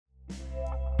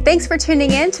Thanks for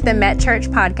tuning in to the Met Church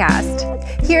podcast.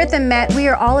 Here at the Met, we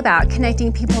are all about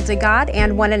connecting people to God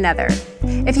and one another.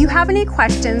 If you have any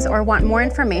questions or want more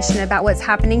information about what's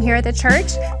happening here at the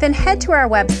church, then head to our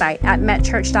website at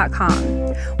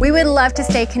metchurch.com. We would love to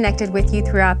stay connected with you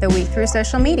throughout the week through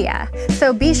social media,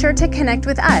 so be sure to connect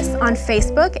with us on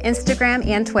Facebook, Instagram,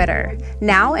 and Twitter.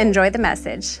 Now, enjoy the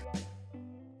message.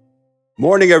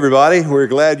 Morning, everybody. We're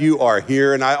glad you are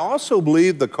here. And I also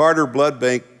believe the Carter Blood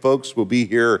Bank folks will be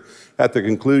here at the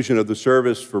conclusion of the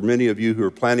service for many of you who are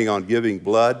planning on giving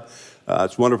blood.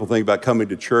 It's a wonderful thing about coming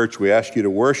to church. We ask you to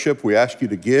worship, we ask you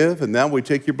to give, and now we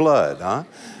take your blood, huh?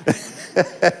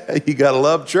 You got to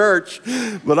love church.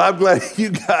 But I'm glad you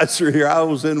guys are here. I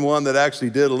was in one that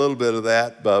actually did a little bit of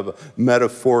that,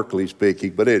 metaphorically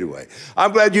speaking. But anyway,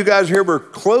 I'm glad you guys are here. We're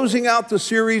closing out the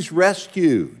series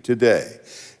Rescue today.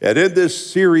 And in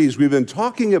this series, we've been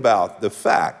talking about the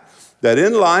fact that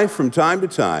in life, from time to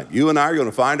time, you and I are going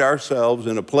to find ourselves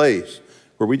in a place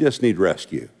where we just need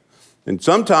rescue. And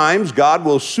sometimes God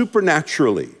will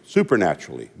supernaturally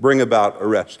bring about a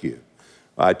rescue.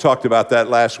 I talked about that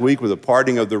last week with the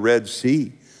parting of the Red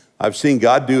Sea. I've seen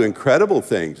God do incredible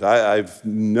things. I've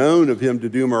known of him to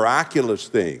do miraculous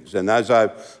things. And as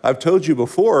I've told you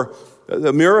before,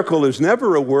 the miracle is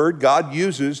never a word God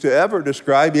uses to ever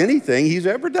describe anything he's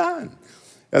ever done.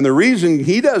 And the reason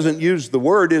he doesn't use the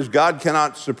word is God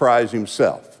cannot surprise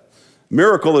himself.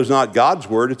 Miracle is not God's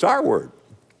word, it's our word.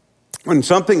 When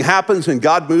something happens and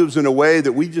God moves in a way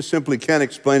that we just simply can't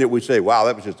explain it, we say,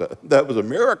 wow, that was a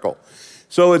miracle.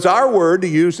 So it's our word to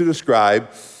use to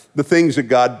describe the things that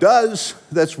God does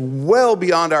that's well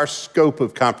beyond our scope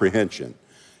of comprehension.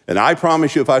 And I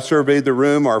promise you, if I surveyed the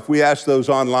room or if we asked those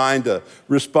online to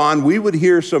respond, we would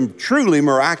hear some truly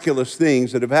miraculous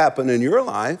things that have happened in your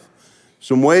life,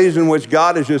 some ways in which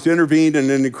God has just intervened in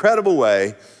an incredible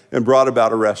way and brought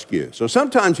about a rescue. So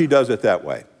sometimes he does it that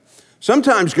way.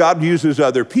 Sometimes God uses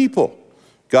other people.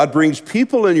 God brings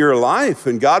people in your life,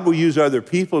 and God will use other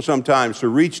people sometimes to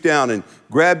reach down and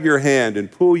grab your hand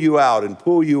and pull you out and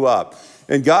pull you up.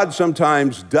 And God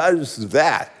sometimes does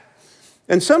that.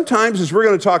 And sometimes, as we're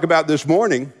going to talk about this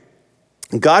morning,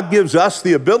 God gives us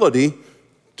the ability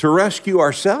to rescue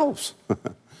ourselves.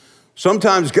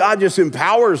 Sometimes God just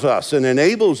empowers us and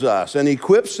enables us and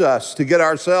equips us to get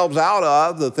ourselves out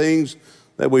of the things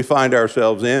that we find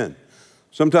ourselves in.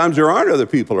 Sometimes there aren't other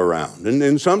people around.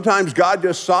 And sometimes God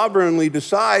just sovereignly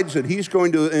decides that he's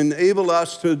going to enable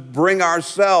us to bring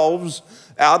ourselves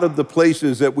out of the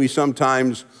places that we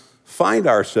sometimes find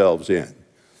ourselves in.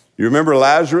 You remember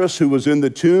Lazarus, who was in the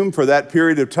tomb for that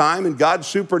period of time, and God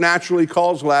supernaturally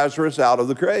calls Lazarus out of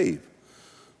the grave.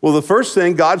 Well, the first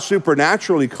thing, God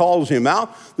supernaturally calls him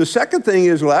out. The second thing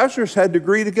is Lazarus had to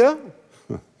agree to go.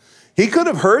 He could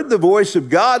have heard the voice of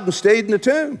God and stayed in the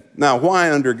tomb. Now, why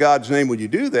under God's name would you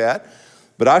do that?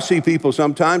 But I see people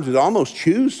sometimes that almost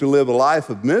choose to live a life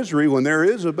of misery when there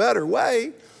is a better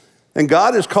way. And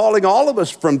God is calling all of us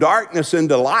from darkness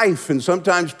into life, and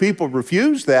sometimes people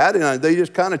refuse that, and they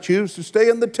just kind of choose to stay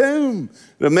in the tomb.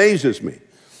 It amazes me.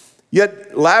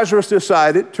 Yet Lazarus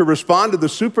decided to respond to the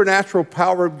supernatural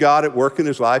power of God at work in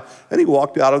his life, and he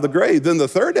walked out of the grave. Then the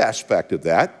third aspect of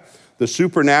that, the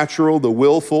supernatural, the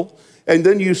willful, and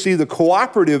then you see the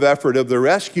cooperative effort of the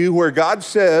rescue where God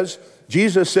says,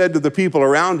 Jesus said to the people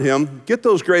around him, get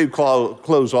those grave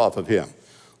clothes off of him.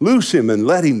 Loose him and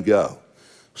let him go.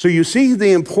 So you see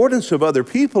the importance of other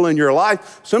people in your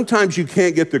life. Sometimes you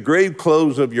can't get the grave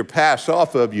clothes of your past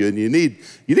off of you, and you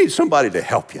need somebody to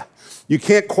help you. You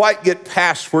can't quite get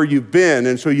past where you've been,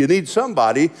 and so you need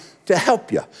somebody to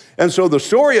help you. And so the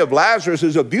story of Lazarus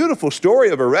is a beautiful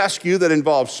story of a rescue that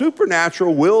involves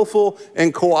supernatural, willful,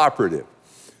 and cooperative.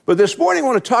 But this morning I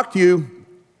want to talk to you,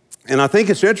 and I think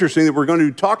it's interesting that we're going to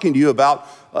be talking to you about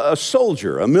a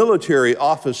soldier, a military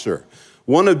officer,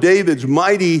 one of David's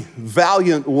mighty,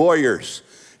 valiant warriors,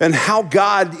 and how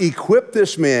God equipped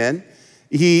this man,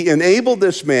 he enabled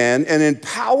this man, and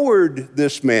empowered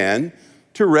this man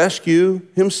to rescue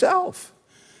himself.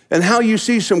 And how you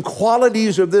see some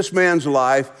qualities of this man's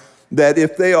life that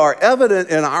if they are evident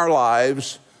in our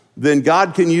lives, then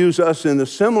God can use us in a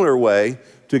similar way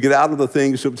to get out of the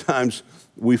things sometimes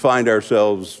we find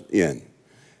ourselves in.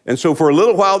 And so for a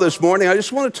little while this morning, I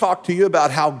just want to talk to you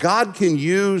about how God can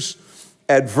use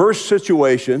adverse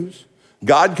situations.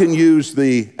 God can use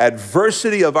the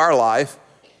adversity of our life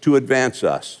to advance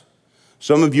us.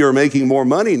 Some of you are making more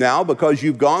money now because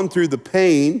you've gone through the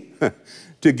pain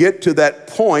to get to that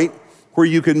point where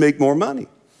you can make more money.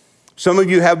 Some of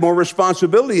you have more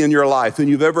responsibility in your life than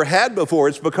you've ever had before.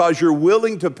 It's because you're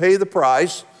willing to pay the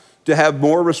price to have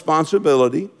more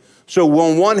responsibility. So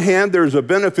on one hand, there's a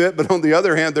benefit, but on the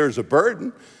other hand, there's a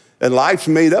burden. And life's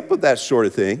made up of that sort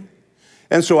of thing.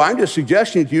 And so I'm just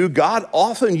suggesting to you, God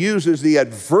often uses the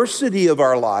adversity of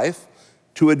our life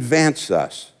to advance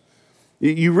us.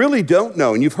 You really don't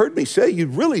know, and you've heard me say, you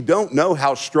really don't know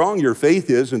how strong your faith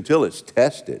is until it's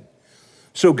tested.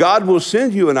 So God will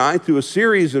send you and I through a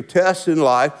series of tests in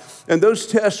life, and those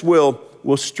tests will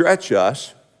stretch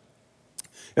us,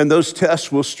 and those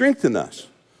tests will strengthen us.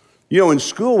 You know, in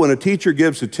school, when a teacher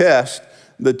gives a test,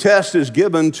 the test is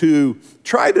given to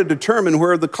try to determine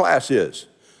where the class is.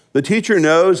 The teacher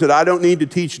knows that I don't need to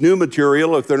teach new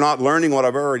material if they're not learning what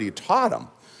I've already taught them.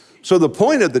 So the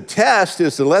point of the test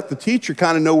is to let the teacher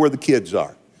kind of know where the kids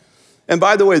are. And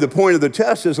by the way, the point of the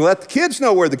test is to let the kids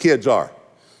know where the kids are.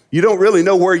 You don't really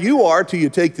know where you are till you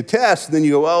take the test, and then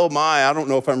you go, oh my, I don't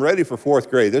know if I'm ready for fourth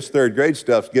grade. This third grade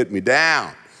stuff's getting me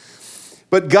down.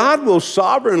 But God will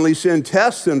sovereignly send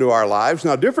tests into our lives.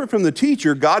 Now, different from the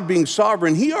teacher, God being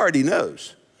sovereign, he already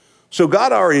knows. So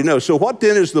God already knows. So what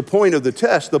then is the point of the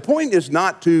test? The point is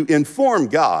not to inform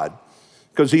God,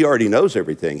 because he already knows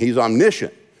everything. He's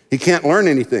omniscient. He can't learn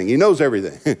anything. He knows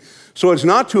everything. So it's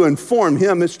not to inform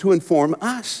him, it's to inform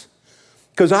us.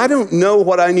 Because I don't know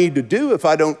what I need to do if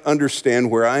I don't understand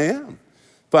where I am.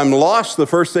 If I'm lost, the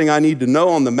first thing I need to know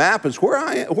on the map is where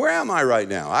am I right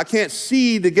now? I can't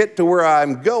see to get to where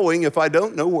I'm going if I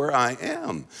don't know where I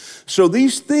am. So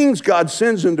these things God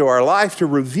sends into our life to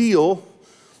reveal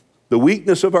the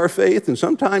weakness of our faith, and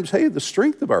sometimes, hey, the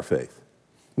strength of our faith.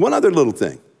 One other little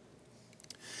thing.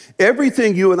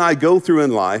 Everything you and I go through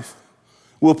in life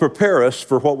will prepare us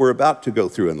for what we're about to go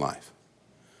through in life.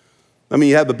 I mean,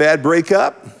 you have a bad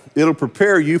breakup, it'll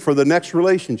prepare you for the next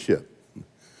relationship.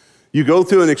 You go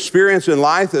through an experience in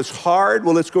life that's hard,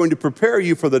 well, it's going to prepare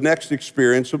you for the next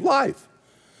experience of life.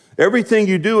 Everything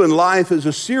you do in life is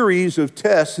a series of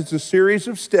tests, it's a series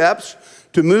of steps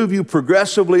to move you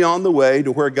progressively on the way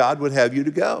to where God would have you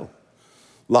to go.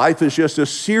 Life is just a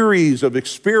series of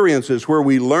experiences where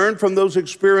we learn from those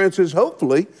experiences,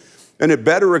 hopefully, and it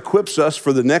better equips us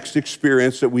for the next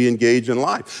experience that we engage in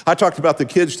life. I talked about the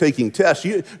kids taking tests.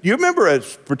 You remember a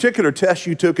particular test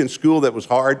you took in school that was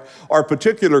hard, or a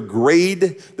particular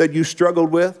grade that you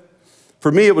struggled with?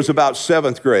 For me, it was about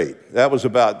seventh grade. That was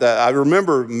about that. I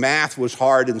remember math was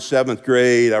hard in seventh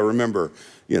grade. I remember,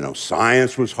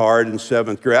 science was hard in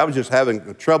seventh grade. I was just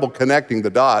having trouble connecting the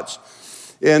dots.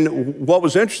 And what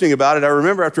was interesting about it, I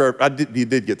remember after you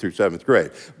did get through seventh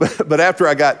grade, but after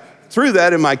I got through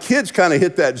that and my kids kind of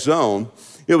hit that zone,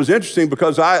 it was interesting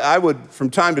because I would,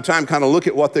 from time to time, kind of look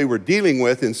at what they were dealing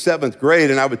with in seventh grade,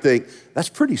 and I would think, that's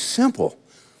pretty simple.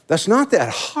 That's not that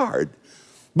hard.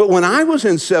 But when I was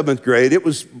in seventh grade, it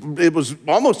was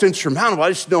almost insurmountable. I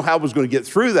just didn't know how I was going to get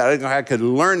through that. I didn't know how I could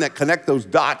learn that, connect those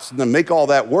dots, and then make all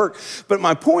that work. But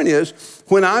my point is,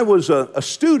 when I was a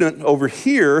student over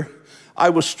here, I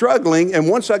was struggling, and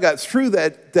once I got through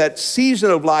that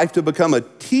season of life to become a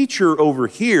teacher over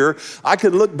here, I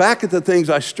could look back at the things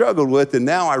I struggled with, and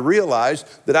now I realized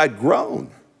that I'd grown.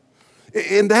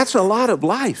 And that's a lot of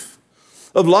life.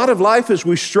 A lot of life as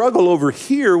we struggle over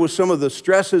here with some of the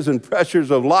stresses and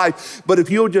pressures of life, but if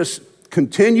you'll just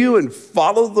continue and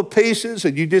follow the paces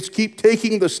and you just keep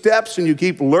taking the steps and you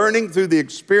keep learning through the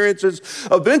experiences,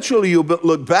 eventually you'll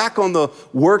look back on the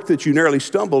work that you nearly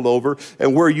stumbled over,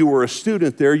 and where you were a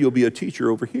student there, you'll be a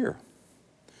teacher over here.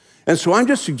 And so I'm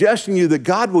just suggesting to you that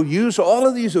God will use all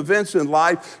of these events in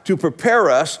life to prepare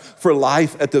us for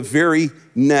life at the very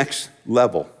next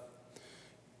level.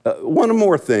 One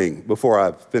more thing before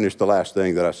I finish the last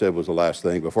thing that I said was the last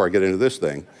thing, before I get into this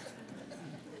thing.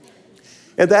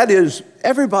 And that is,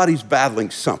 everybody's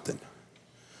battling something.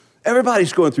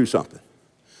 Everybody's going through something.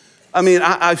 I mean,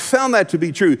 I found that to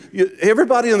be true.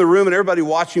 Everybody in the room and everybody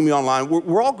watching me online,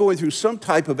 we're all going through some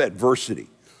type of adversity.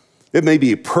 It may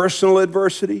be personal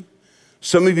adversity.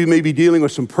 Some of you may be dealing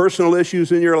with some personal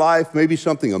issues in your life, maybe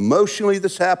something emotionally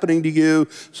that's happening to you,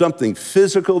 something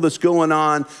physical that's going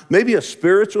on, maybe a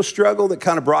spiritual struggle that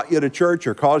kind of brought you to church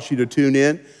or caused you to tune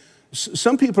in.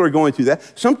 Some people are going through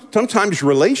that. Sometimes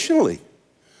relationally.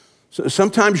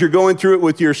 Sometimes you're going through it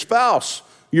with your spouse,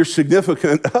 your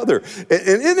significant other. And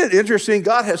isn't it interesting?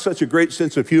 God has such a great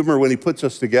sense of humor when he puts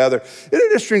us together. Isn't it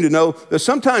interesting to know that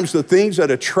sometimes the things that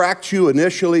attract you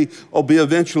initially will be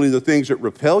eventually the things that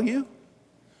repel you?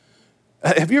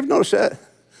 Have you ever noticed that?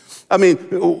 I mean,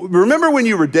 remember when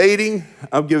you were dating?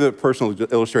 I'll give a personal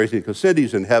illustration because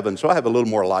Cindy's in heaven, so I have a little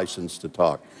more license to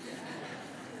talk.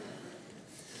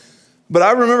 But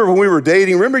I remember when we were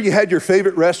dating, remember you had your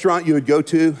favorite restaurant you would go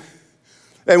to?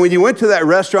 And when you went to that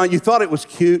restaurant, you thought it was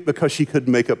cute because she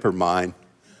couldn't make up her mind.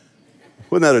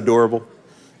 Wasn't that adorable?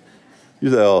 You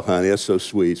say, oh, honey, that's so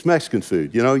sweet. It's Mexican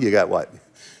food. You know, you got what?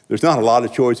 There's not a lot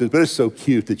of choices, but it's so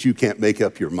cute that you can't make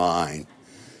up your mind.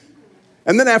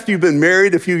 And then after you've been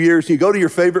married a few years, you go to your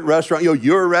favorite restaurant,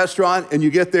 your restaurant, and you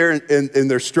get there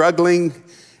and they're struggling,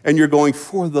 and you're going,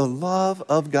 for the love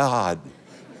of God.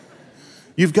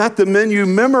 You've got the menu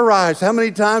memorized. How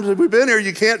many times have we been here?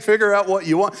 You can't figure out what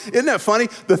you want. Isn't that funny?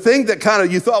 The thing that kind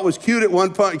of you thought was cute at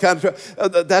one point,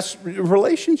 that's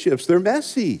relationships. They're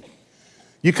messy.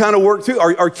 You kind of work through.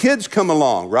 Our kids come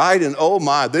along, right? And oh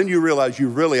my, then you realize you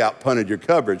really outpunted your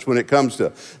coverage when it comes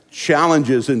to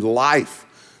challenges in life.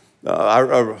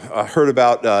 I heard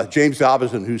about James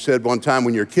Dobson, who said one time,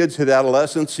 when your kids hit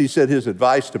adolescence, he said his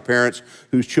advice to parents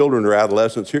whose children are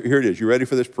adolescents, here it is. You ready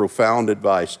for this profound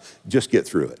advice? Just get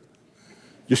through it.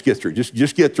 Just get through it.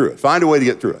 Just get through it. Find a way to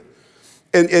get through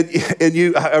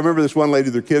it. I remember this one lady,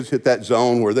 their kids hit that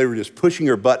zone where they were just pushing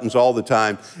her buttons all the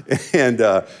time. And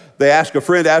they asked a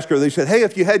friend, they said, hey,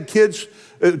 if you had kids,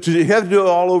 did you have to do it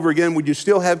all over again? Would you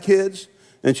still have kids?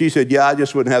 And she said, yeah, I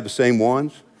just wouldn't have the same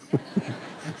ones.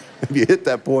 Have you hit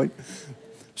that point?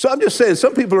 So I'm just saying,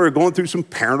 some people are going through some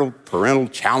parental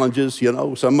challenges,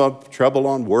 some have trouble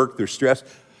on work, they're stressed.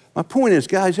 My point is,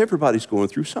 guys, everybody's going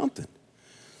through something.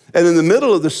 And in the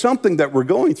middle of the something that we're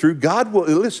going through, God will,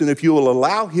 listen, if you will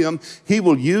allow him, he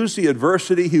will use the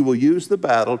adversity, he will use the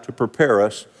battle to prepare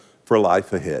us for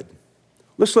life ahead.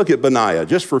 Let's look at Benaiah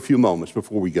just for a few moments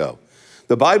before we go.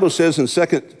 The Bible says in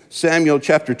 2 Samuel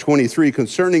chapter 23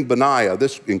 concerning Benaiah,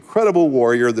 this incredible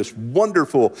warrior, this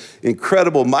wonderful,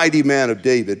 incredible, mighty man of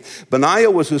David, Benaiah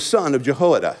was the son of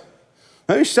Jehoiada.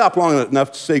 Let me stop long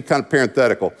enough to say kind of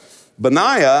parenthetical.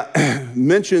 Benaiah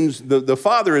mentions, the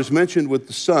father is mentioned with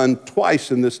the son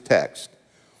twice in this text.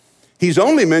 He's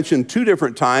only mentioned 2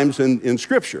 different times in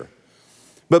Scripture.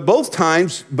 But both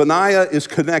times, Benaiah is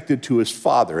connected to his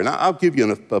father. And I'll give you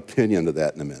an opinion of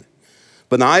that in a minute.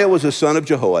 Benaiah was a son of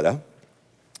Jehoiada.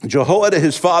 Jehoiada,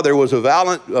 his father, was a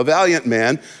valiant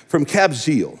man from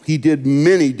Kabzeel. He did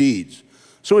many deeds.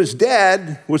 So his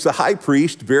dad was the high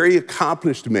priest, very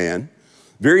accomplished man,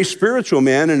 very spiritual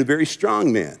man, and a very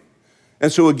strong man.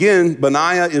 And so again,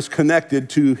 Benaiah is connected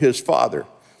to his father.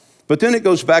 But then it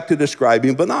goes back to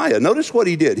describing Benaiah. Notice what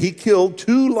he did. He killed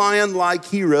 2 lion-like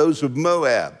heroes of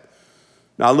Moab.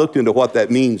 Now, I looked into what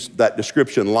that means, that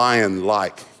description,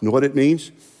 lion-like. You know what it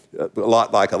means? A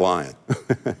lot like a lion.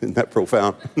 Isn't that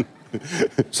profound?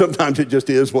 Sometimes it just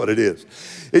is what it is.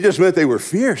 It just meant they were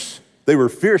fierce. They were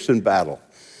fierce in battle.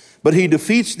 But he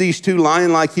defeats these 2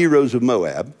 lion-like heroes of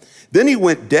Moab. Then he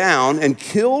went down and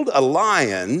killed a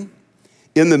lion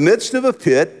in the midst of a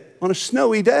pit on a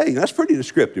snowy day. That's pretty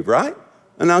descriptive, right?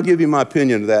 And I'll give you my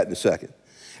opinion of that in a second.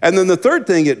 And then the third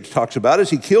thing it talks about is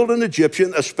he killed an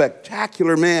Egyptian, a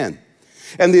spectacular man.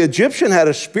 And the Egyptian had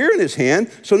a spear in his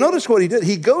hand. So notice what he did.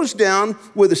 He goes down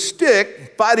with a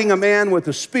stick, fighting a man with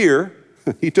a spear.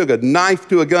 He took a knife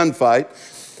to a gunfight,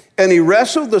 and he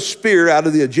wrestled the spear out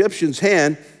of the Egyptian's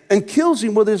hand and kills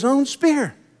him with his own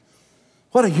spear.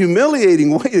 What a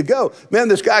humiliating way to go. Man,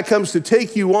 this guy comes to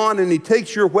take you on, and he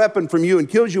takes your weapon from you and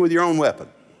kills you with your own weapon.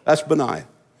 That's Benaiah.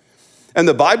 And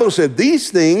the Bible said these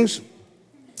things,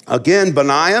 again,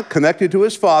 Benaiah, connected to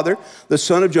his father, the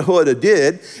son of Jehoiada,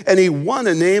 did, and he won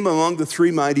a name among the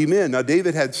 3 mighty men. Now,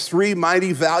 David had 3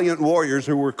 mighty, valiant warriors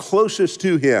who were closest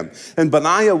to him, and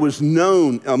Benaiah was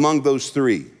known among those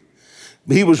 3.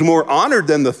 He was more honored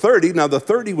than the 30. Now, the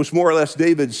 30 was more or less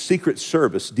David's secret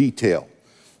service detail.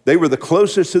 They were the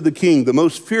closest to the king, the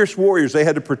most fierce warriors. They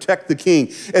had to protect the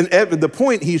king. And the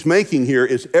point he's making here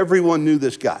is everyone knew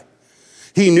this guy.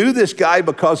 He knew this guy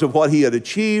because of what he had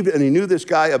achieved, and he knew this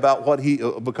guy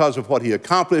because of what he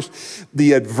accomplished.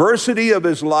 The adversity of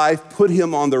his life put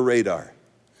him on the radar.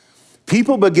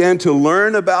 People began to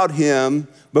learn about him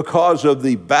because of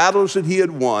the battles that he had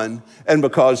won and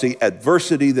because of the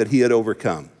adversity that he had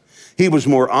overcome. He was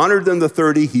more honored than the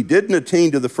 30. He didn't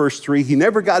attain to the first 3. He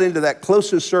never got into that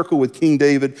closest circle with King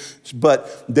David,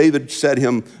 but David set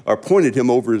him or appointed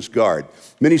him over his guard.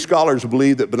 Many scholars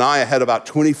believe that Benaiah had about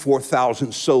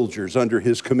 24,000 soldiers under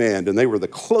his command, and they were the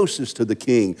closest to the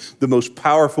king, the most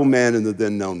powerful man in the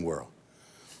then known world.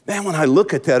 Man, when I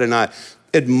look at that and I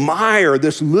admire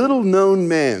this little known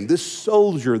man, this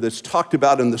soldier that's talked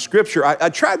about in the scripture, I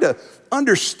tried to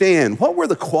understand what were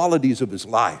the qualities of his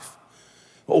life.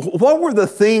 What were the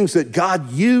things that God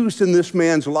used in this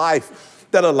man's life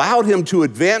that allowed him to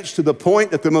advance to the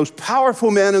point that the most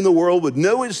powerful man in the world would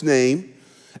know his name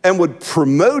and would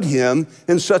promote him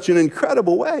in such an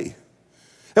incredible way?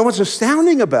 And what's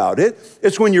astounding about it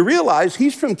is when you realize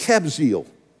he's from Kabzeel.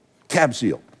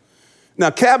 Now,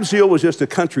 Kabzeel was just a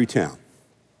country town.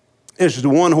 It's just a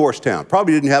 1-horse town.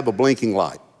 Probably didn't have a blinking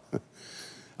light.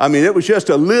 I mean, it was just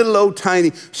a little old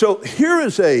tiny. So here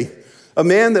is a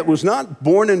man that was not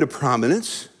born into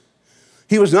prominence.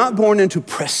 He was not born into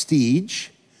prestige.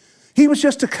 He was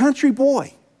just a country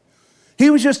boy. He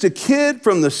was just a kid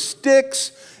from the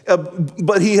sticks,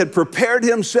 but he had prepared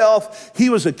himself. He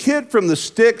was a kid from the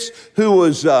sticks who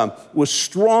was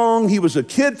strong. He was a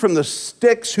kid from the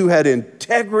sticks who had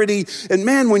integrity. And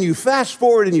man, when you fast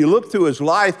forward and you look through his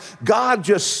life, God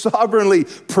just sovereignly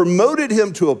promoted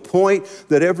him to a point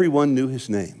that everyone knew his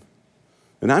name.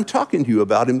 And I'm talking to you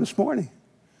about him this morning.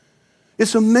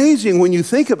 It's amazing when you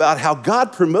think about how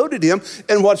God promoted him,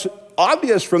 and what's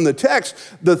obvious from the text,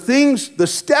 the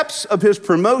steps of his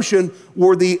promotion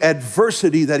were the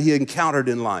adversity that he encountered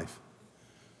in life.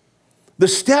 The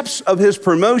steps of his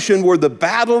promotion were the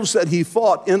battles that he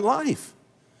fought in life.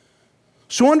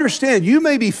 So understand, you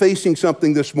may be facing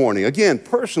something this morning, again,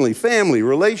 personally, family,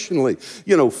 relationally,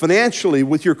 financially,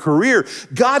 with your career.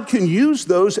 God can use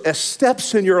those as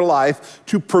steps in your life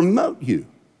to promote you.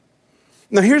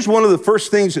 Now, here's one of the first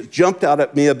things that jumped out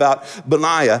at me about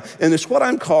Benaiah, and it's what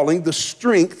I'm calling the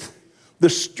strength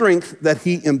that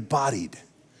he embodied.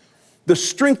 The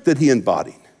strength that he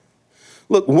embodied.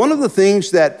 Look, one of the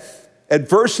things that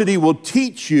adversity will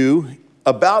teach you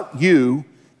about you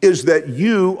is that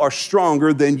you are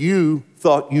stronger than you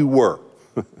thought you were.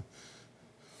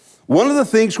 One of the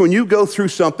things when you go through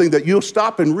something that you'll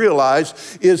stop and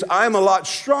realize is I'm a lot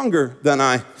stronger than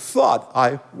I thought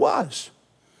I was.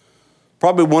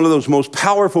 Probably one of those most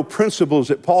powerful principles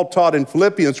that Paul taught in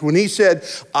Philippians when he said,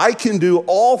 I can do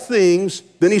all things,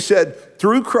 then he said,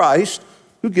 through Christ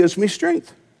who gives me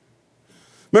strength.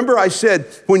 Remember I said,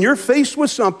 when you're faced with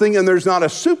something and there's not a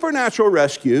supernatural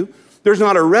rescue, there's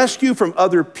not a rescue from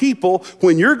other people,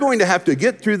 when you're going to have to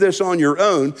get through this on your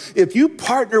own, if you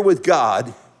partner with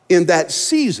God in that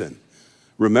season,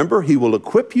 remember, he will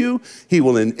equip you, he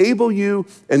will enable you,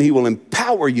 and he will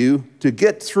empower you to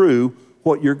get through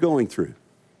what you're going through.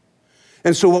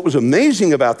 And so what was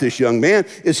amazing about this young man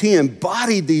is he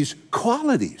embodied these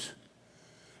qualities.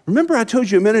 Remember I told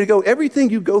you a minute ago,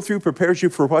 everything you go through prepares you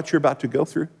for what you're about to go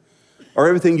through? Or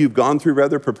everything you've gone through,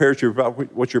 rather, prepares you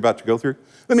about what you're about to go through?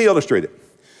 Let me illustrate it.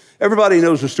 Everybody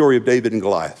knows the story of David and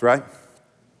Goliath, right?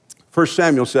 1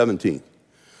 Samuel 17.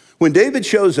 When David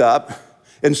shows up,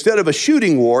 instead of a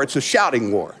shooting war, it's a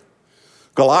shouting war.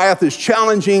 Goliath is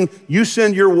challenging, you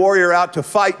send your warrior out to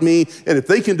fight me, and if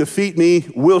they can defeat me,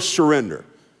 we'll surrender.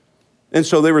 And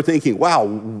so they were thinking,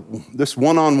 wow, this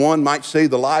one-on-one might save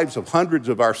the lives of hundreds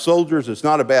of our soldiers. It's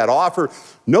not a bad offer.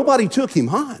 Nobody took him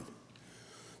on.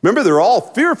 Remember, they're all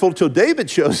fearful till David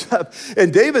shows up,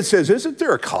 and David says, isn't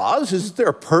there a cause? Isn't there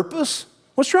a purpose?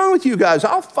 What's wrong with you guys?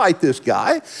 I'll fight this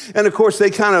guy. And of course, they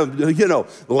kind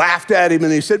of, laughed at him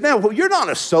and they said, man, well, you're not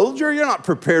a soldier. You're not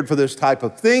prepared for this type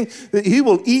of thing. He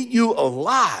will eat you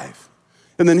alive.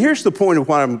 And then here's the point of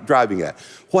what I'm driving at.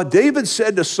 What David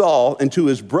said to Saul and to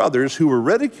his brothers who were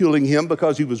ridiculing him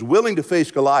because he was willing to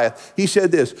face Goliath, he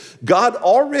said this, God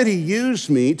already used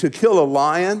me to kill a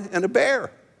lion and a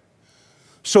bear.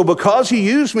 So because he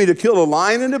used me to kill a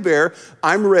lion and a bear,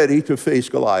 I'm ready to face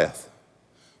Goliath.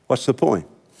 What's the point?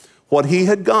 What he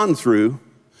had gone through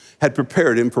had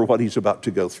prepared him for what he's about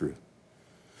to go through.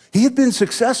 He had been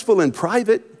successful in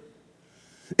private.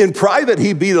 In private,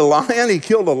 he beat a lion, he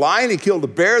killed a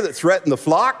bear that threatened the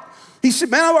flock. He said,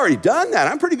 man, I've already done that.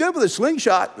 I'm pretty good with a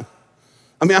slingshot.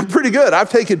 I'm pretty good. I've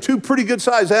taken 2 pretty good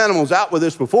sized animals out with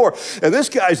this before, and this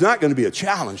guy's not going to be a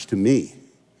challenge to me.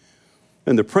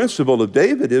 And the principle of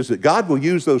David is that God will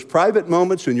use those private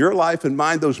moments in your life and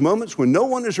mine, those moments when no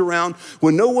one is around,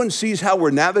 when no one sees how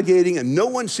we're navigating and no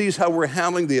one sees how we're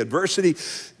handling the adversity.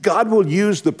 God will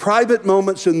use the private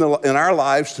moments in our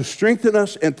lives to strengthen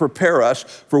us and prepare us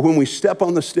for when we step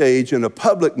on the stage in a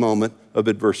public moment of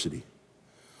adversity.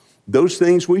 Those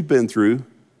things we've been through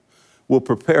will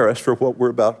prepare us for what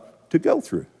we're about to go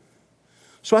through.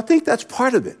 So I think that's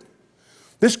part of it.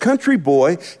 This country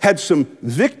boy had some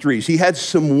victories. He had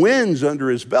some wins under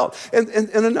his belt. And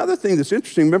another thing that's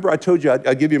interesting, remember I told you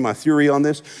I'd give you my theory on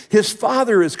this? His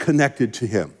father is connected to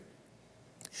him.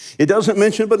 It doesn't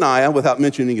mention Benaiah without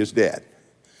mentioning his dad.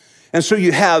 And so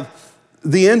you have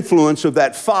the influence of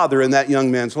that father in that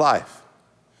young man's life.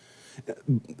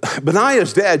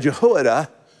 Benaiah's dad,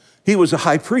 Jehoiada, he was a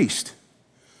high priest.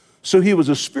 So he was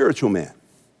a spiritual man.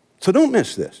 So don't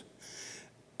miss this.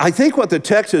 I think what the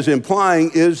text is implying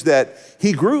is that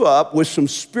he grew up with some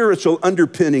spiritual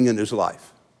underpinning in his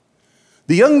life.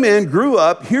 The young man grew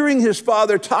up hearing his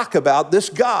father talk about this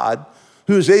God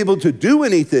who is able to do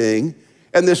anything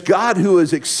and this God who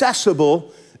is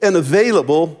accessible and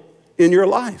available in your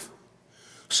life.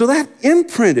 So that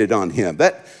imprinted on him.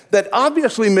 that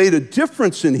obviously made a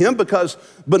difference in him because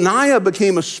Benaiah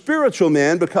became a spiritual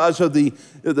man because of the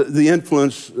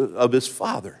influence of his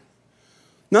father.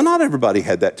 Now, not everybody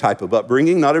had that type of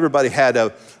upbringing. Not everybody had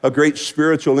a great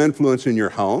spiritual influence in your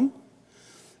home.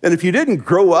 And if you didn't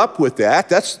grow up with that,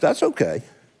 that's okay.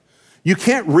 You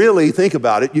can't really think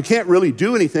about it. You can't really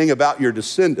do anything about your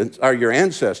descendants or your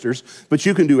ancestors, but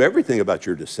you can do everything about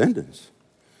your descendants.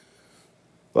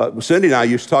 But Cindy and I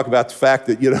used to talk about the fact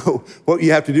that, what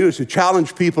you have to do is to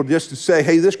challenge people just to say,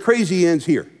 hey, this crazy ends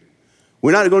here.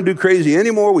 We're not going to do crazy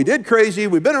anymore. We did crazy.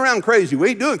 We've been around crazy.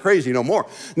 We ain't doing crazy no more.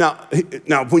 Now,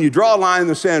 when you draw a line in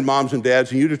the sand, moms and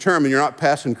dads, and you determine you're not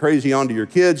passing crazy on to your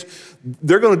kids,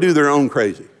 they're going to do their own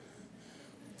crazy.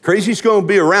 Crazy's going to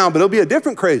be around, but it'll be a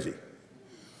different crazy.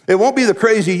 It won't be the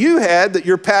crazy you had that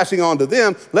you're passing on to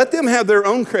them. Let them have their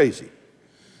own crazy.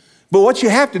 But what you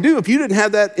have to do, if you didn't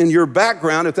have that in your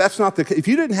background, if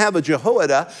you didn't have a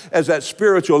Jehoiada as that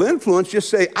spiritual influence, just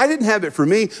say, I didn't have it for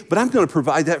me, but I'm going to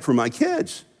provide that for my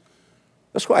kids.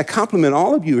 That's why I compliment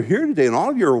all of you who are here today and all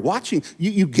of you are watching.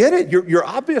 You get it. You're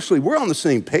obviously, we're on the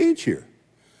same page here.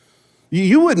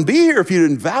 You wouldn't be here if you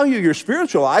didn't value your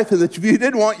spiritual life and that if you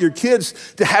didn't want your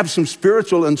kids to have some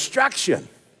spiritual instruction.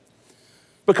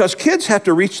 Because kids have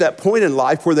to reach that point in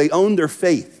life where they own their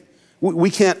faith. We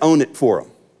can't own it for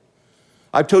them.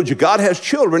 I've told you, God has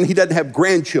children, he doesn't have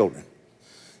grandchildren.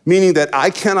 Meaning that I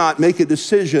cannot make a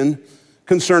decision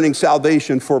concerning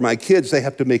salvation for my kids. They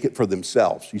have to make it for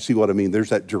themselves. You see what I mean? There's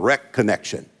that direct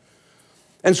connection.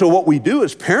 And so what we do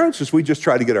as parents is we just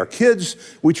try to get our kids,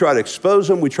 we try to expose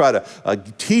them, we try to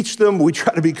teach them, we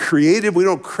try to be creative. We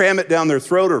don't cram it down their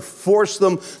throat or force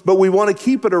them, but we want to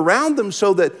keep it around them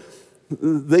so that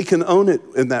they can own it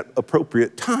in that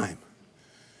appropriate time.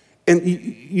 And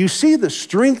you see the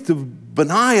strength of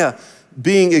Benaiah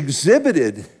being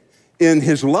exhibited in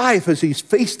his life as he's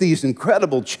faced these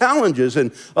incredible challenges.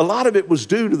 And a lot of it was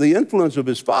due to the influence of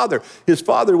his father. His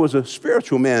father was a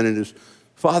spiritual man and his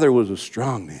father was a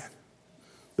strong man.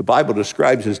 The Bible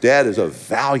describes his dad as a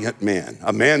valiant man,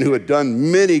 a man who had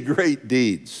done many great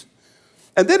deeds.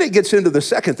 And then it gets into the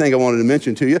second thing I wanted to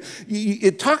mention to you.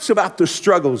 It talks about the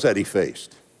struggles that he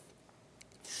faced.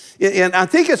 And I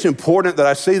think it's important that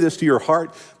I say this to your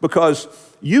heart because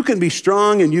you can be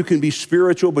strong and you can be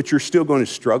spiritual, but you're still going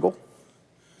to struggle.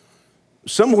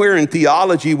 Somewhere in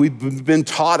theology, we've been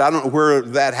taught, I don't know where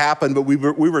that happened, but we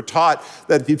were taught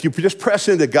that if you just press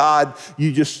into God,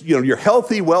 you're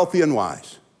healthy, wealthy, and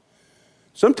wise.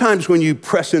 Sometimes when you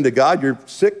press into God, you're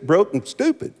sick, broke, and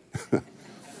stupid.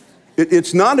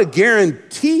 It's not a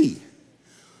guarantee.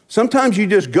 Sometimes you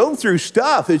just go through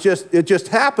stuff. It just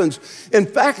happens. In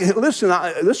fact, listen,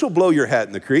 this will blow your hat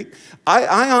in the creek.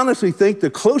 I honestly think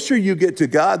the closer you get to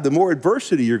God, the more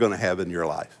adversity you're going to have in your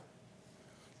life.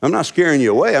 I'm not scaring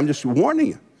you away. I'm just warning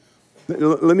you.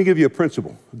 Let me give you a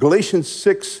principle. Galatians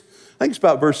 6, I think it's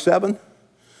about verse 7,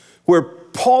 where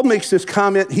Paul makes this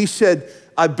comment. He said,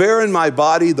 I bear in my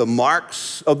body the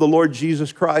marks of the Lord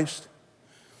Jesus Christ.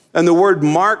 And the word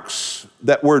marks,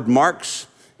 that word marks,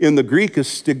 in the Greek is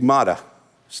stigmata.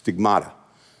 Stigmata.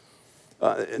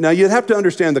 Now, you'd have to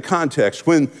understand the context.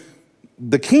 When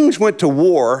the kings went to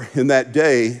war in that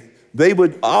day, they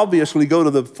would obviously go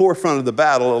to the forefront of the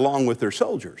battle along with their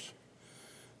soldiers.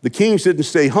 The kings didn't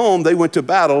stay home. They went to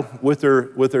battle with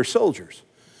their soldiers.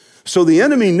 So the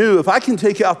enemy knew if I can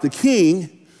take out the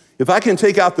king, if I can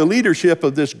take out the leadership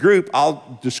of this group,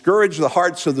 I'll discourage the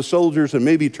hearts of the soldiers and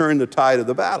maybe turn the tide of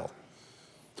the battle.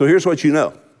 So here's what you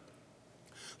know.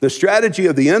 The strategy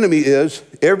of the enemy is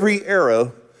every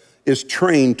arrow is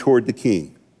trained toward the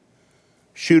king.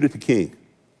 Shoot at the king.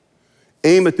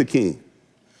 Aim at the king.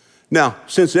 Now,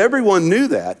 since everyone knew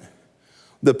that,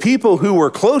 the people who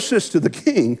were closest to the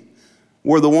king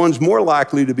were the ones more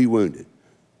likely to be wounded.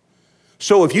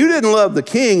 So if you didn't love the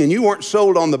king and you weren't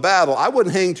sold on the battle, I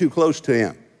wouldn't hang too close to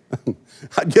him.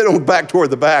 I'd get on back toward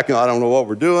the back, and I don't know what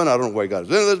we're doing. I don't know why he got us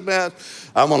into this mess.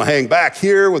 I'm going to hang back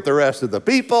here with the rest of the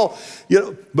people.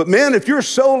 But man, if you're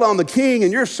sold on the king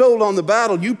and you're sold on the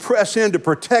battle, you press in to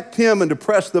protect him and to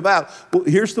press the battle. Well,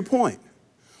 here's the point.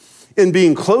 In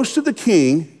being close to the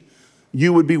king,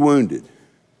 you would be wounded.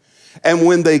 And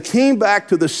when they came back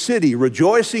to the city,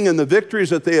 rejoicing in the victories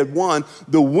that they had won,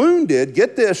 the wounded,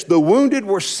 get this, the wounded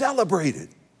were celebrated.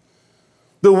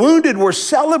 The wounded were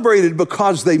celebrated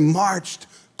because they marched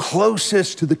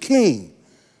closest to the king.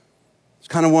 It's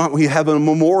kind of what we have on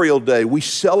Memorial Day. We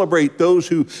celebrate those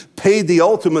who paid the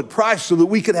ultimate price so that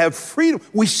we could have freedom.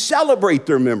 We celebrate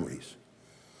their memories.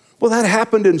 Well, that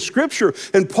happened in Scripture.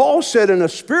 And Paul said in a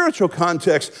spiritual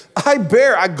context, I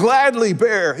gladly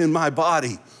bear in my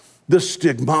body the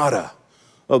stigmata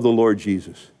of the Lord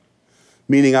Jesus.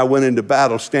 meaning I went into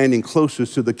battle standing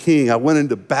closest to the king. I went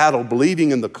into battle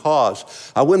believing in the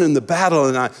cause. I went into battle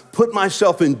and I put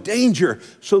myself in danger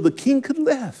so the king could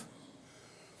live.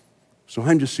 So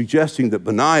I'm just suggesting that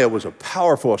Benaiah was a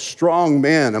powerful, a strong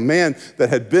man, a man that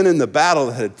had been in the battle,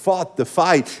 that had fought the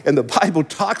fight. And the Bible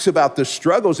talks about the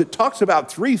struggles. It talks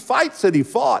about 3 fights that he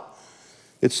fought.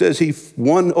 It says he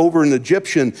won over an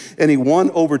Egyptian, and he won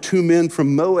over 2 men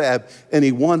from Moab, and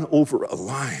he won over a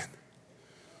lion.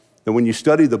 And when you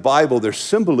study the Bible, there's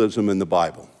symbolism in the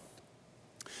Bible.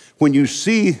 When you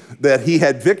see that he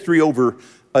had victory over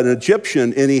an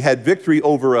Egyptian, and he had victory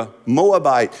over a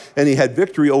Moabite, and he had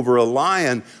victory over a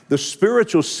lion, the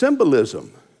spiritual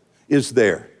symbolism is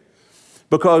there.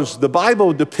 Because the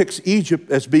Bible depicts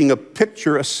Egypt as being a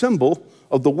picture, a symbol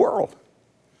of the world.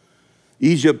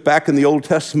 Egypt back in the Old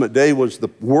Testament day was the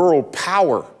world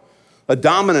power, a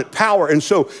dominant power. And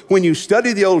so when you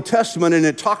study the Old Testament and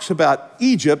it talks about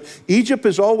Egypt, Egypt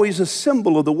is always a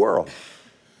symbol of the world.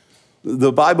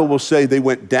 The Bible will say they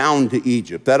went down to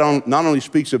Egypt. That not only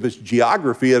speaks of its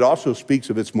geography, it also speaks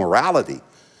of its morality.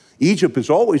 Egypt is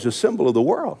always a symbol of the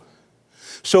world.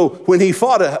 So when he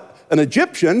fought an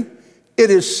Egyptian, it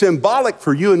is symbolic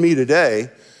for you and me today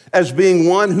as being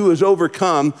one who has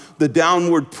overcome the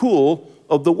downward pull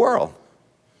of the world.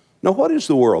 Now, what is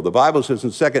the world? The Bible says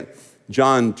in 2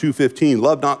 John 2:15,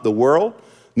 love not the world,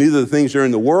 neither the things that are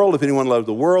in the world. If anyone loves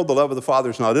the world, the love of the Father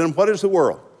is not in him. What is the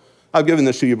world? I've given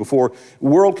this to you before.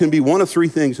 World can be one of 3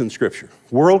 things in Scripture.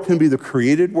 World can be the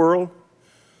created world,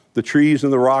 the trees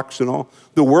and the rocks and all.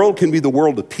 The world can be the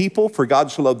world of people, for God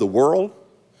so loved the world.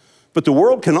 But the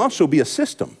world can also be a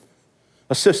system,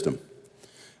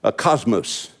 a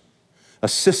cosmos, a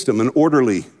system, an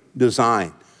orderly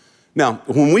design. Now,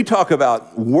 when we talk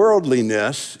about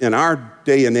worldliness in our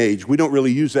day and age, we don't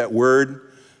really use that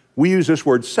word. We use this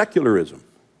word secularism.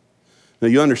 Now,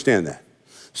 you understand that.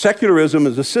 Secularism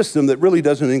is a system that really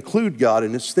doesn't include God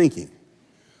in its thinking.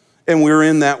 And we're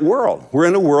in that world. We're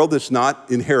in a world that's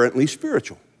not inherently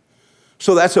spiritual.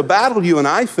 So that's a battle you and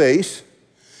I face.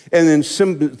 And then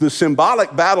the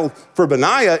symbolic battle for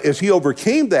Benaiah is he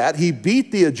overcame that. He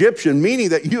beat the Egyptian, meaning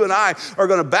that you and I are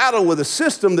going to battle with a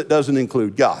system that doesn't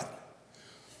include God.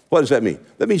 What does that mean?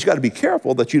 That means you've got to be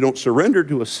careful that you don't surrender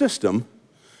to a system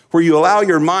where you allow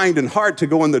your mind and heart to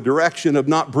go in the direction of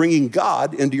not bringing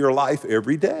God into your life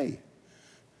every day.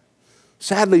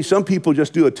 Sadly, some people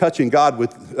just do a touch and go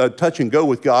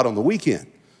with God on the weekend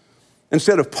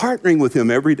instead of partnering with him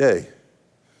every day.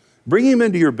 Bring him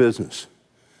into your business.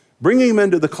 Bring him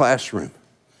into the classroom.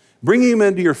 Bring him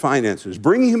into your finances.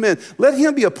 Bring him in. Let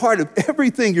him be a part of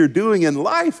everything you're doing in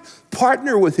life.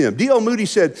 Partner with him. D.L. Moody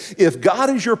said, if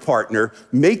God is your partner,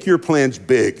 make your plans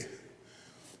big.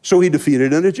 So he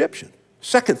defeated an Egyptian.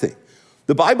 Second thing,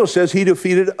 the Bible says he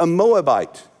defeated a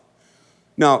Moabite.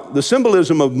 Now, the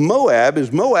symbolism of Moab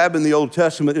in the Old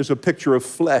Testament is a picture of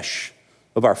flesh,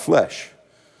 of our flesh.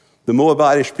 The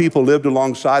Moabitish people lived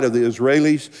alongside of the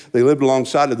Israelis. They lived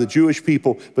alongside of the Jewish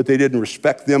people, but they didn't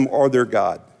respect them or their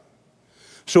God.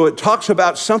 So it talks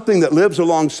about something that lives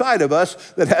alongside of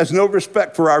us that has no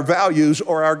respect for our values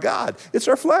or our God. It's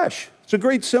our flesh. It's a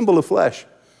great symbol of flesh,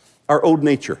 our old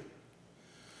nature.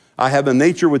 I have a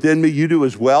nature within me, you do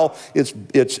as well. It's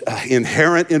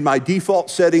inherent in my default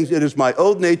settings. It is my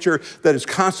old nature that is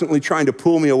constantly trying to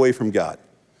pull me away from God.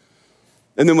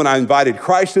 And then when I invited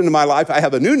Christ into my life, I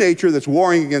have a new nature that's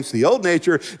warring against the old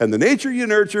nature, and the nature you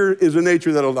nurture is a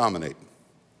nature that'll dominate.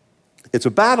 It's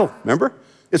a battle, remember?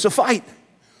 It's a fight.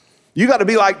 You got to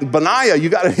be like Benaiah. You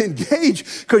got to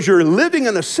engage because you're living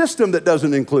in a system that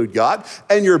doesn't include God,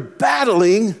 and you're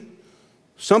battling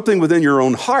something within your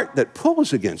own heart that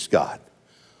pulls against God.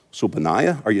 So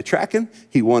Benaiah, are you tracking?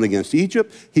 He won against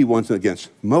Egypt, he won against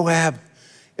Moab,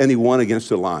 and he won against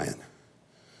a lion.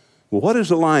 Well, what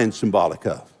is a lion symbolic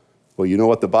of? Well, you know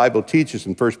what the Bible teaches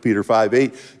in 1 Peter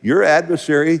 5:8. Your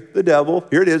adversary, the devil,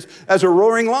 here it is, as a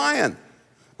roaring lion,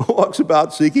 walks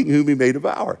about seeking whom he may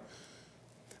devour.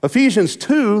 Ephesians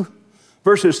 2,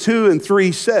 verses 2 and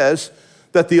 3 says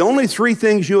that the only 3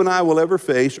 things you and I will ever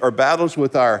face are battles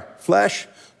with our flesh,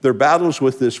 they're battles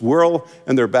with this world,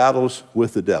 and they're battles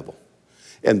with the devil.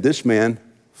 And this man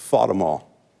fought them all.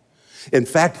 In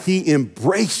fact, he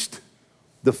embraced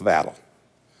the battle.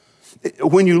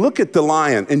 When you look at the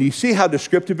lion and you see how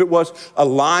descriptive it was, a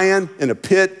lion in a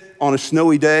pit on a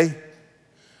snowy day,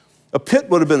 a pit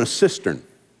would have been a cistern.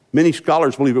 Many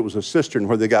scholars believe it was a cistern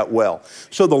where they got well.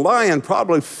 So the lion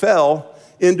probably fell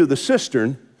into the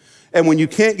cistern, and when you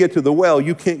can't get to the well,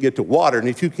 you can't get to water, and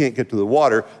if you can't get to the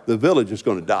water, the village is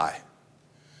going to die.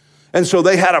 And so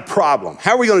they had a problem.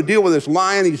 How are we going to deal with this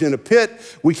lion? He's in a pit.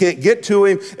 We can't get to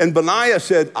him. And Benaiah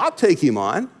said, I'll take him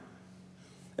on.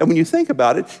 And when you think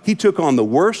about it, he took on the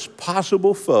worst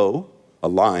possible foe, a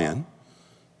lion.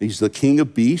 He's the king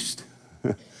of beasts.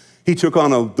 He took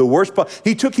on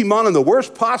he took him on in the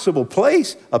worst possible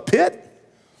place, a pit.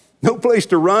 No place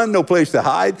to run, no place to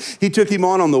hide. He took him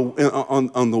on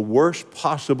the worst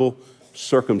possible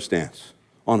circumstance,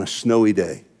 on a snowy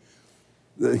day.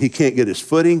 He can't get his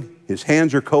footing. His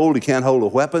hands are cold. He can't hold a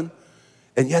weapon.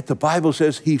 And yet the Bible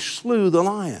says he slew the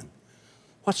lion.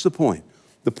 What's the point?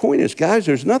 The point is, guys,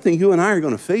 there's nothing you and I are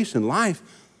going to face in life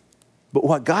but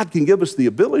what God can give us the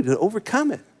ability to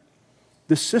overcome it.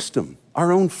 The system,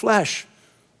 our own flesh,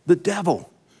 the devil.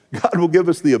 God will give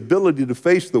us the ability to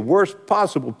face the worst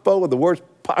possible foe in the worst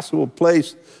possible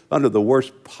place under the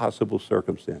worst possible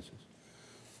circumstances.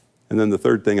 And then the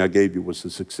third thing I gave you was the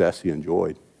success he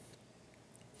enjoyed.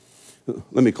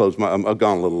 Let me close I've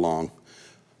gone a little long,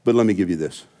 but let me give you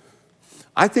this.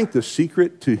 I think the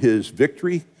secret to his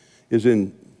victory is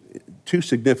in two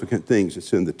significant things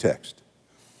that's in the text.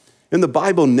 In the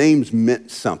Bible, names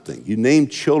meant something. You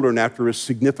named children after a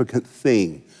significant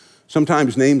thing.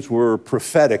 Sometimes names were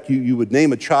prophetic. You would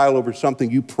name a child over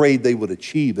something you prayed they would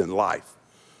achieve in life,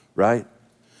 right?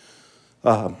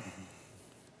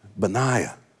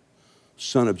 Benaiah,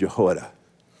 son of Jehoiada.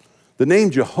 The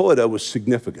name Jehoiada was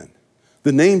significant.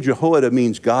 The name Jehoiada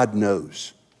means God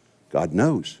knows. God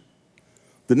knows.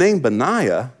 The name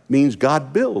Benaiah means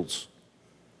God builds.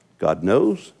 God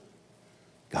knows,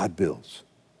 God builds.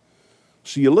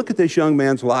 So you look at this young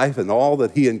man's life and all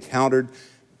that he encountered,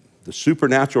 the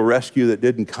supernatural rescue that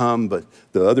didn't come, but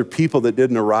the other people that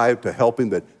didn't arrive to help him,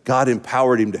 that God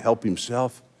empowered him to help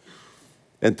himself.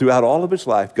 And throughout all of his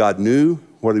life, God knew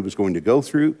what he was going to go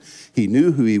through. He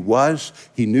knew who he was.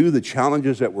 He knew the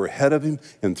challenges that were ahead of him.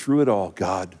 And through it all,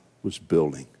 God was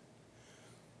building.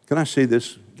 Can I say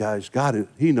this, guys? God,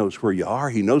 he knows where you are.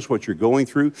 He knows what you're going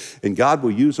through. And God will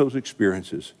use those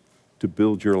experiences to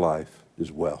build your life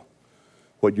as well.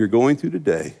 What you're going through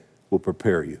today will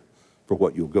prepare you for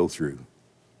what you'll go through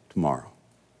tomorrow.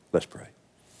 Let's pray.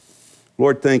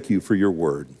 Lord, thank you for your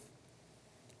word.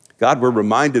 God, we're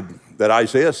reminded that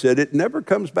Isaiah said it never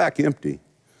comes back empty.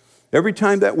 Every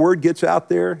time that word gets out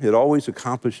there, it always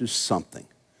accomplishes something.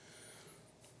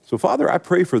 So, Father, I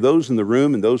pray for those in the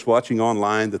room and those watching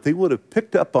online that they would have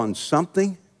picked up on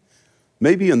something,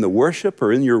 maybe in the worship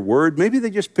or in your word. Maybe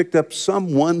they just picked up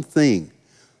some one thing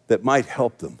that might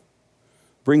help them,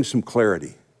 bring some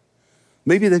clarity.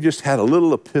 Maybe they just had a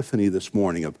little epiphany this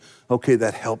morning of, okay,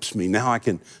 that helps me. Now I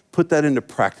can put that into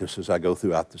practice as I go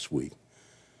throughout this week.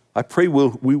 I pray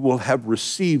we will have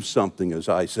received something, as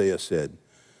Isaiah said,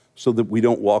 so that we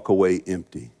don't walk away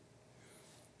empty.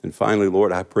 And finally,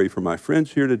 Lord, I pray for my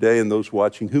friends here today and those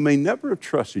watching who may never have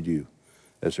trusted you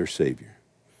as their Savior.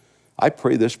 I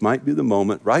pray this might be the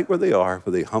moment right where they are,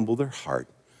 where they humble their heart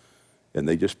and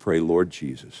they just pray, Lord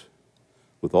Jesus,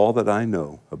 with all that I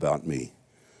know about me,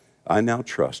 I now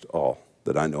trust all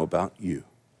that I know about you.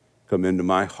 Come into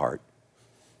my heart,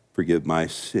 forgive my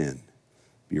sin,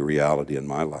 be a reality in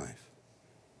my life.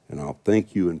 And I'll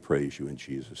thank you and praise you in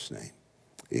Jesus' name.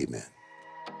 Amen.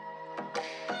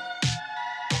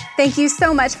 Thank you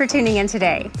so much for tuning in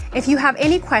today. If you have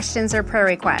any questions or prayer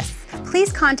requests,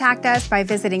 please contact us by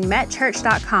visiting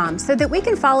metchurch.com so that we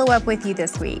can follow up with you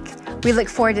this week. We look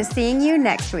forward to seeing you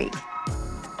next week.